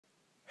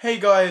Hey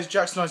guys,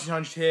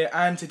 Jackson1900 here,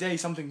 and today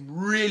something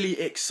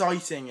really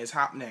exciting is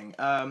happening.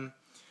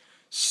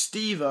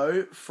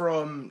 STEVEO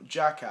from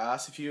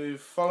Jackass, if you're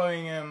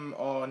following him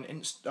on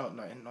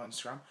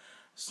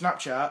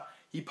Snapchat,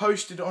 he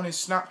posted on his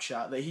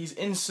Snapchat that he's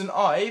in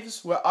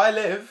STIVES, where I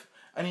live,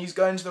 and he's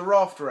going to the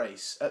raft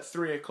race at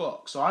 3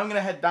 o'clock. So I'm going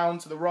to head down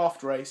to the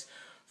raft race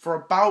for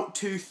about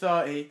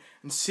 2:30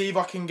 and see if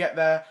I can get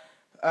there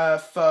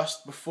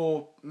first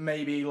before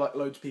maybe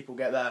loads of people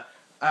get there.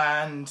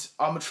 And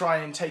I'm going to try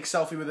and take a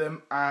selfie with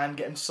him and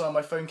get him to sign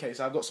my phone case.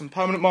 I've got some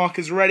permanent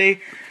markers ready,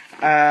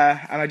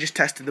 and I just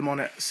tested them on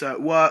it, so it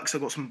works.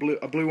 I've got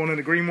a blue one and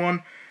a green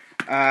one,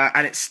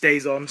 and it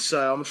stays on.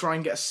 So I'm going to try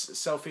and get a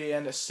selfie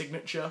and a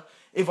signature,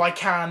 if I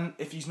can,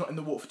 if he's not in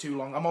the water for too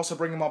long. I'm also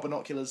bringing my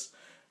binoculars,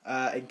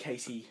 in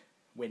case he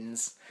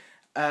wins.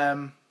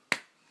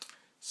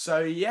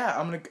 So yeah,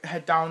 I'm going to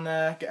head down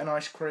there, get an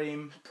ice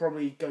cream,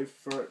 probably go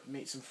for it,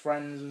 meet some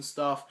friends and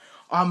stuff.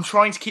 I'm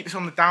trying to keep this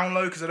on the down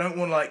low because I don't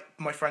want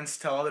my friends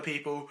to tell other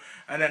people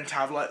and then to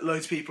have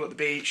loads of people at the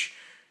beach,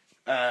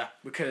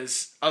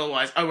 because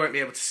otherwise I won't be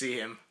able to see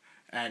him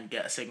and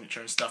get a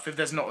signature and stuff. If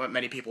there's not that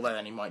many people there,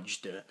 then he might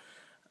just do it,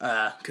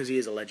 because he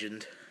is a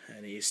legend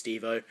and he is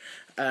STEVEO.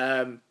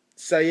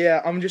 So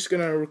yeah, I'm just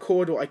going to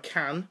record what I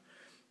can,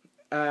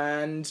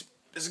 and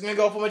this is going to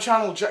go up on my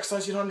channel,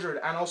 Jackson1900,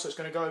 and also it's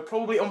going to go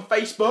probably on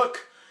Facebook,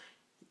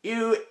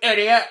 you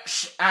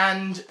idiots,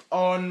 and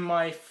on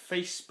my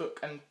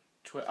Facebook and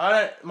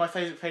Twitter. My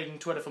Facebook page and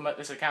Twitter for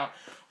this account,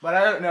 but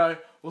I don't know.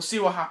 We'll see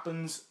what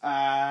happens.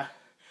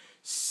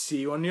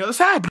 See you on the other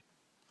side.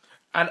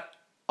 And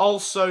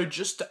also,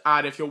 just to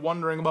add, if you're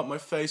wondering about my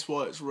face,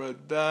 well, it's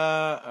right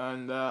there,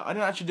 and I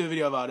didn't actually do a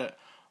video about it.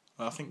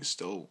 I think it's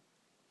still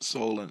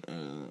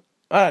swollen.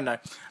 I don't know.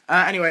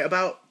 Anyway,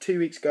 about 2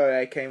 weeks ago,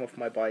 I came off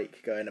my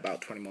bike going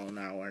about 20 miles an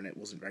hour, and it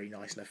wasn't very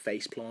nice, and a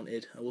face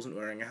planted. I wasn't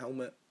wearing a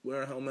helmet.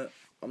 I'm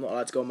not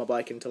allowed to go on my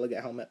bike until I get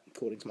a helmet,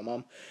 according to my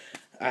mum.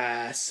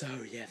 So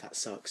yeah, that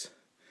sucks.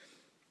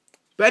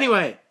 But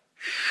anyway.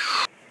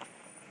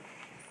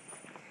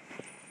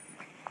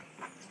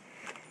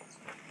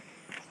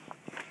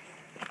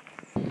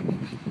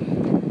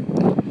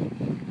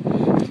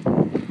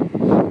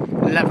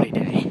 Lovely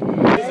day.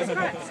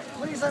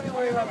 Please let me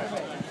worry about my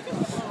face.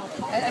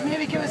 And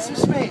maybe give us some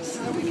space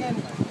so that we can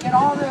get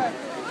all the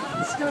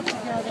stuff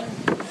together.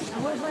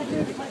 And where's my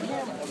dude? My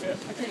camera.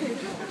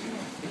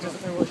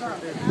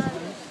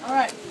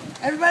 Alright,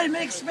 everybody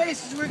make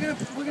spaces. We're gonna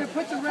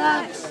put the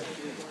racks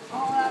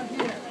all out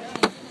here.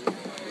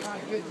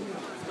 Alright, good deal.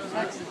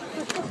 Excellent.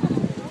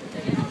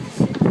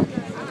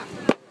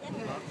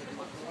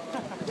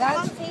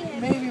 That's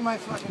maybe my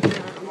fucking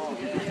favorite of all.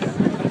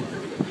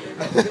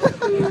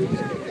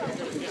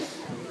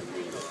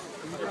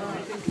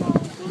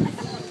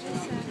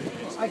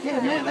 Okay,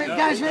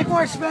 guys, make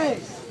more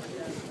space.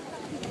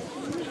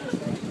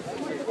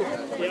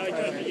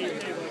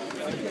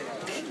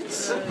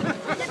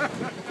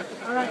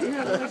 Alright,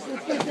 here, let's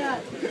get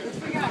that. Let's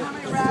figure out how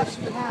many racks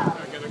we have.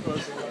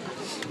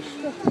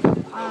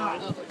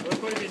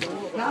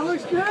 That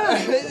looks good.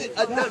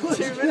 That looks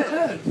 2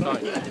 minutes.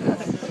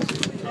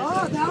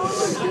 Oh, that one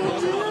looks good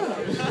too.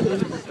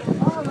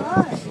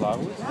 Alright.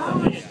 That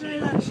one's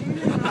straight up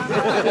cheating.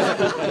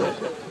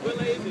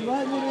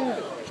 Letting it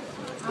in.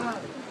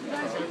 You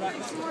guys can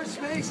make some more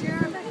space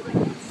here.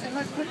 And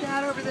let's put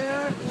that over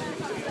there.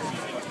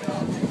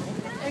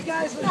 Hey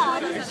guys, let's go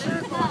to your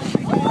circle.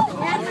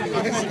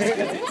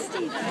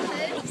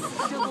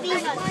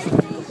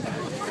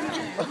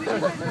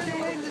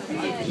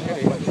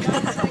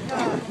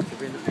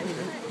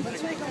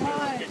 Let's make a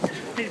line.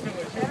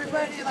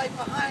 Everybody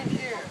behind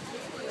here.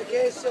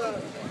 Okay,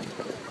 so.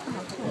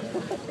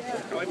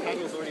 Yeah. My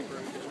paddle's already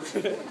broken.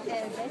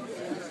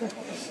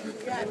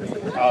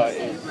 I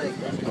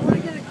want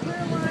to get a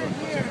clear line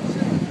here.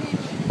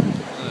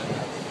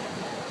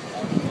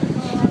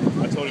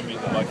 I told him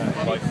he's like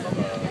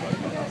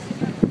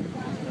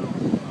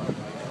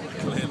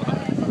clear line.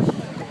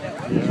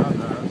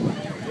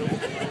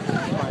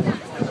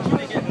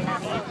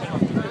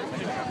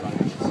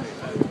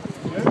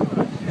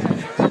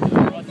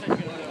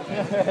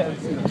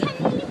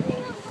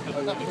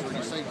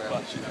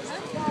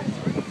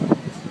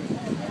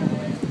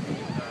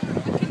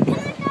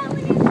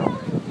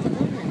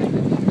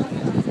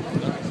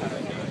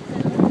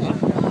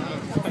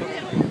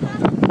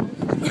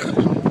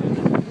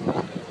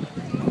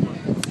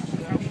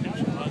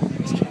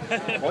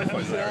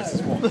 Wi-Fi's there, it's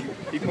just what?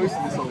 He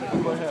posted this on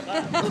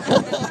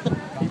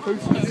He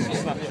posted this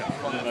on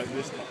Snapchat like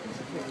this time.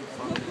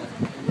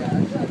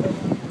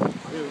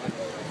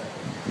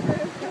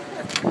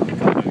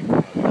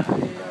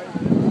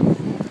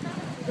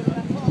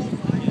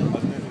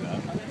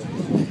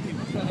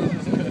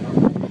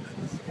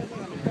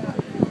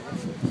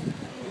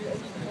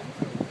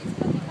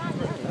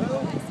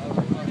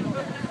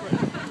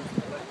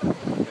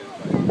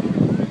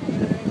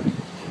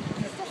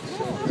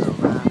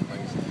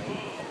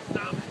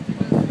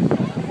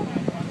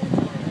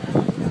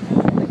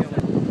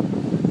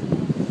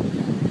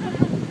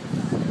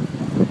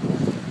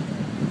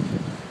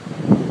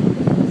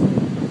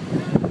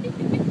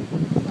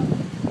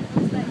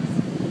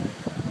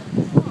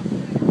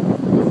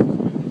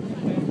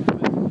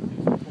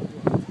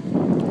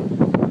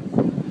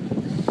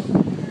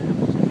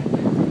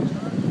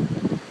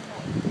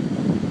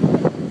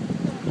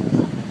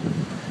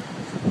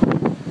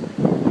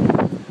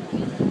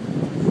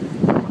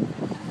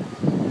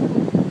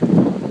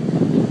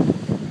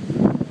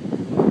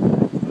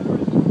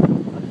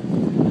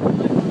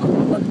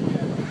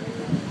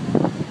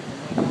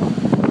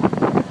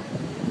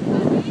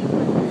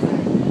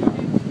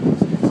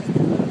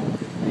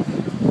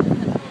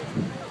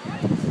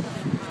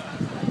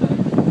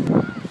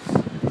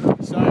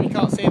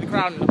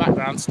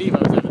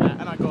 STEVEO over there,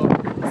 and I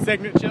got a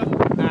signature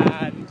and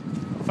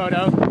a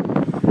photo,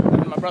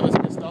 and my brother's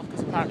pissed off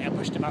because apparently I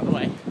pushed him out of the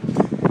way.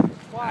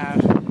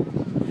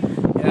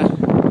 Yeah,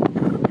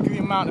 look at the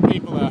amount of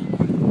people there.